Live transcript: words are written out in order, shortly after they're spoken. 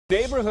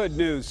Neighborhood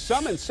news.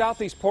 Some in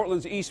Southeast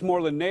Portland's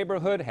Eastmoreland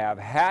neighborhood have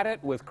had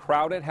it with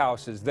crowded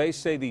houses. They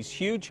say these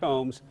huge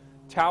homes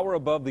tower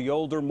above the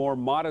older, more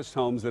modest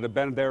homes that have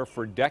been there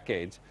for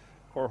decades.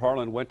 Kohr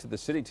Harlan went to the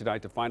city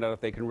tonight to find out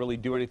if they can really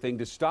do anything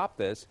to stop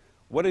this.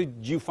 What did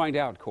you find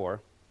out,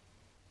 Kohr?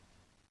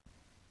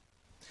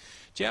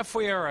 Jeff,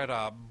 we are at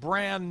a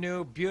brand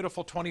new,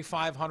 beautiful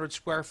 2,500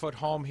 square foot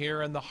home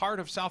here in the heart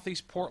of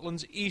Southeast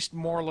Portland's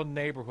Eastmoreland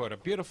neighborhood. A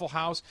beautiful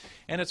house,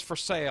 and it's for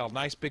sale.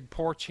 Nice big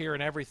porch here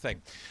and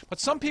everything. But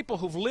some people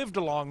who've lived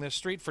along this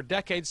street for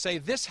decades say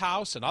this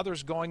house and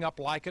others going up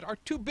like it are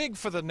too big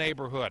for the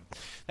neighborhood.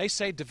 They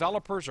say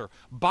developers are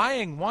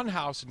buying one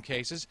house in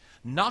cases,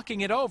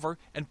 knocking it over,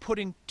 and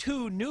putting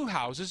two new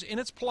houses in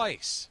its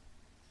place.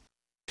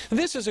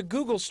 This is a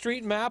Google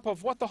Street map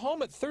of what the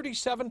home at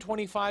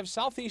 3725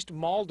 Southeast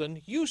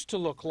Malden used to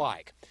look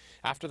like.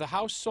 After the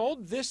house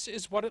sold, this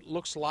is what it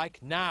looks like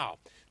now.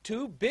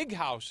 Two big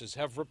houses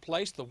have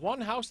replaced the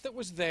one house that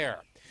was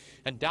there.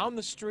 And down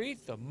the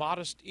street, the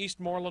modest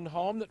Eastmoreland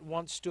home that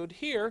once stood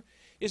here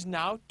is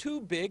now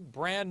two big,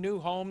 brand new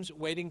homes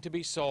waiting to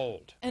be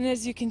sold. And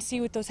as you can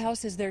see with those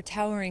houses, they're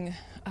towering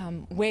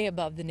way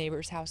above the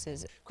neighbors'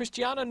 houses.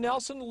 Christiana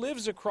Nelson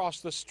lives across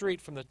the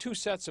street from the two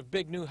sets of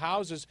big new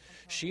houses.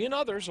 She and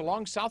others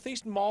along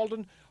Southeast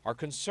Malden are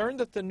concerned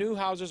that the new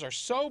houses are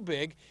so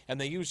big and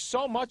they use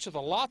so much of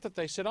the lot that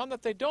they sit on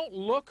that they don't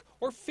look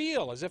or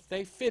feel as if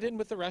they fit in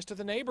with the rest of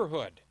the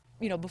neighborhood.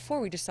 You know, before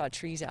we just saw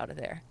trees out of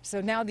there.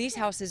 So now these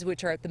houses,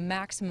 which are at the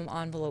maximum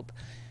envelope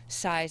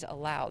size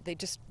allowed,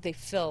 they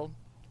fill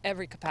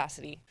every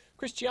capacity.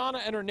 Christiana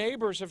and her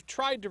neighbors have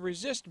tried to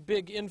resist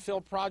big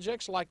infill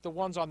projects like the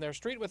ones on their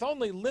street with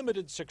only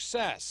limited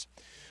success.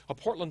 A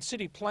Portland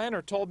city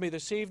planner told me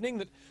this evening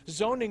that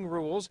zoning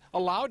rules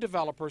allow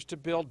developers to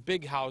build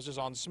big houses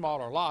on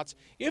smaller lots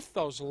if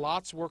those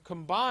lots were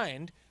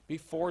combined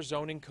before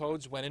zoning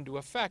codes went into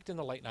effect in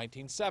the late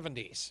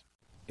 1970s.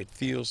 It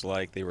feels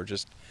like they were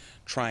just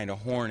trying to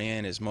horn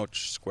in as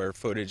much square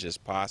footage as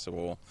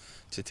possible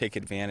to take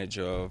advantage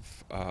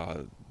of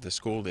the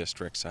school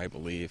districts, I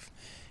believe,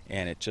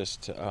 and it's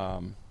just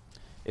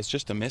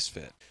a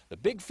misfit. The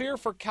big fear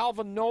for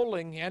Calvin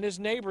Noling and his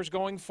neighbors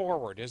going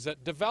forward is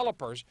that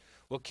developers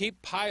will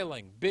keep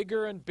piling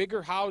bigger and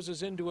bigger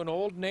houses into an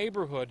old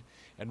neighborhood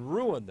and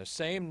ruin the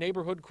same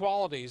neighborhood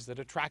qualities that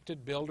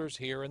attracted builders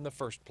here in the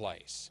first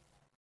place.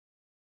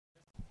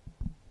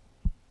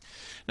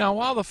 Now,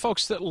 while the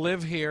folks that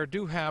live here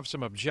do have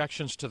some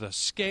objections to the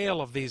scale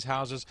of these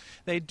houses,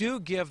 they do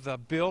give the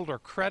builder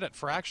credit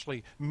for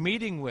actually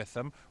meeting with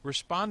them,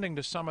 responding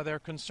to some of their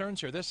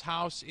concerns here. This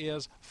house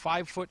is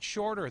 5 foot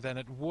shorter than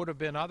it would have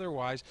been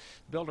otherwise.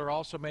 The builder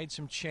also made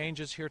some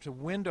changes here to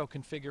window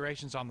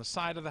configurations on the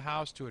side of the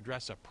house to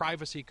address a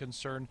privacy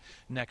concern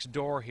next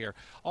door here.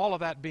 All of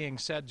that being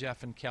said,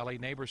 Jeff and Kelly,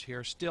 neighbors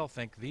here still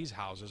think these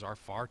houses are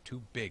far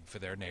too big for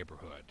their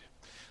neighborhood.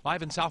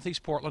 Live in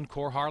Southeast Portland,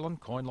 Kohr Harlan,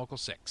 KOIN Local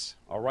 6.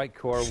 All right,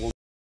 Kohr. We'll